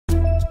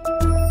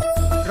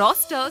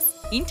Rosters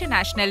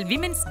International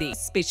Women's Day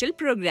special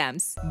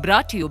programs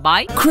brought to you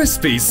by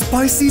Crispy,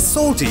 spicy,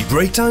 salty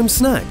break time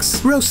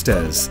snacks.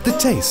 Roasters, the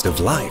taste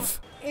of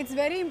life. It's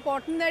very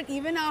important that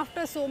even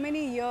after so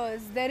many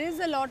years, there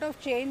is a lot of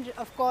change,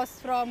 of course,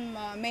 from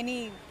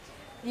many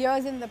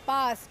years in the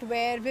past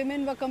where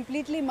women were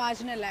completely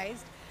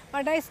marginalized.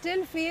 But I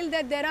still feel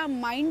that there are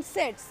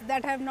mindsets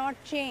that have not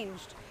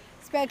changed,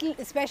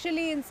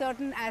 especially in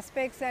certain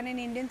aspects and in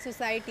Indian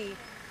society,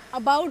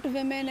 about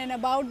women and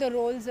about the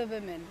roles of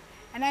women.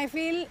 And I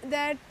feel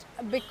that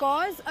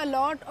because a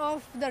lot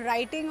of the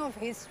writing of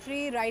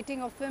history,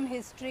 writing of film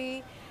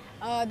history,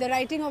 the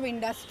writing of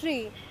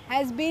industry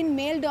has been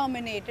male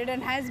dominated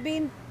and has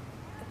been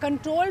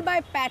controlled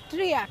by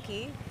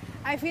patriarchy,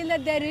 I feel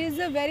that there is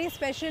a very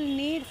special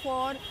need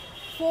for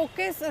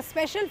focus, a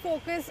special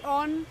focus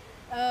on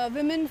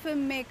women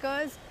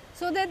filmmakers,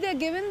 so that they're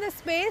given the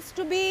space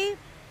to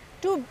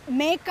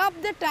make up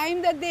the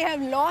time that they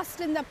have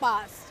lost in the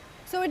past.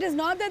 So it is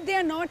not that they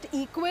are not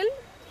equal,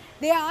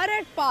 they are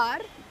at par,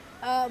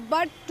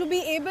 but to be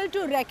able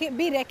to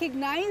be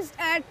recognized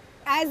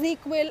as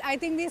equal, I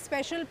think these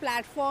special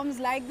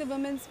platforms like the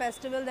Women's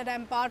Festival that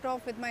I'm part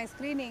of with my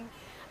screening,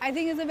 I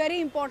think is a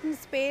very important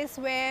space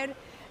where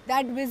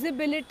that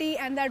visibility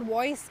and that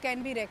voice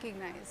can be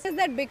recognized. Is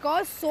that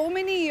because so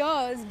many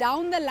years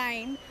down the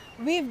line,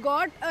 we've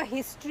got a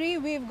history,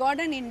 we've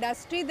got an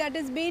industry that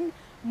has been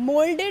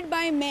molded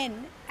by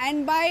men,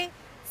 and by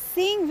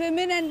seeing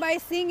women and by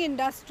seeing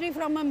industry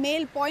from a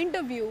male point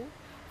of view,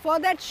 for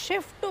that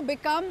shift to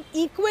become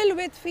equal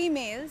with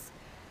females,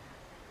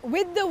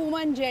 with the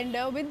woman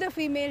gender, with the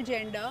female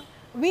gender,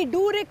 we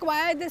do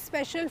require this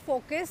special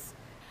focus.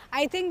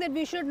 I think that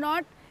we should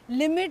not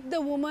limit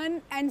the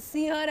woman and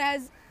see her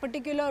as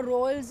particular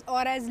roles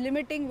or as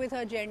limiting with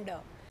her gender.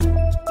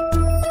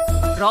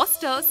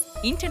 Rosters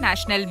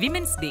International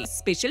Women's Day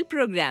special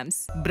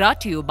programs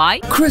brought to you by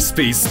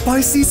Crispy,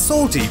 spicy,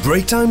 salty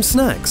break time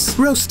snacks.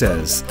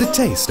 Roasters, the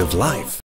taste of life.